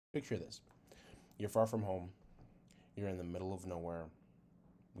Picture this. You're far from home. You're in the middle of nowhere.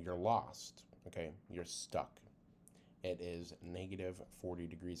 You're lost. Okay. You're stuck. It is negative 40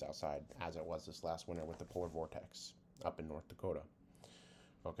 degrees outside, as it was this last winter with the polar vortex up in North Dakota.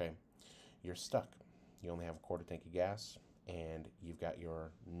 Okay. You're stuck. You only have a quarter tank of gas, and you've got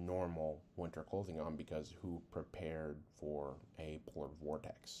your normal winter clothing on because who prepared for a polar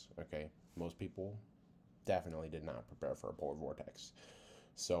vortex? Okay. Most people definitely did not prepare for a polar vortex.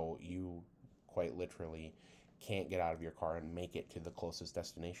 So you quite literally can't get out of your car and make it to the closest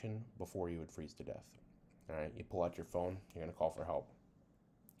destination before you would freeze to death. All right, you pull out your phone, you're going to call for help.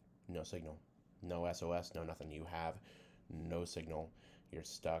 No signal, no SOS, no nothing. You have no signal. You're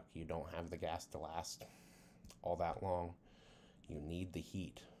stuck. You don't have the gas to last all that long. You need the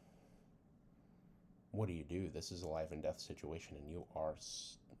heat. What do? This is a life and death situation, and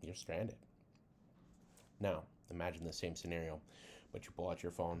you're stranded. Now, imagine the same scenario, but you pull out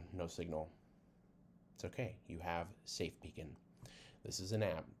your phone, no signal. It's okay. You have SafeBeacon. This is an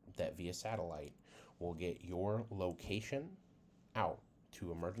app that via satellite will get your location out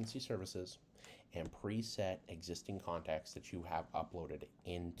to emergency services and preset existing contacts that you have uploaded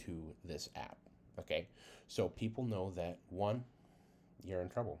into this app. Okay, so people know that one, you're in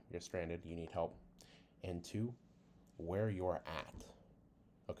trouble, you're stranded, you need help, and two, where you're at.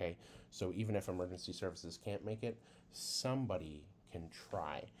 Okay, so even if emergency services can't make it, somebody can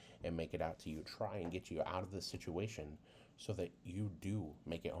try and make it out to you, try and get you out of this situation so that you do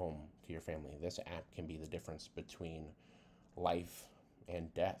make it home to your family. This app can be the difference between life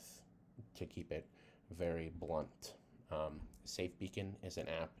and death, to keep it very blunt. SafeBeacon is an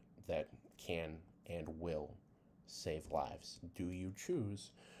app that can and will save lives. Do you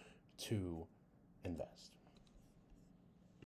choose to invest?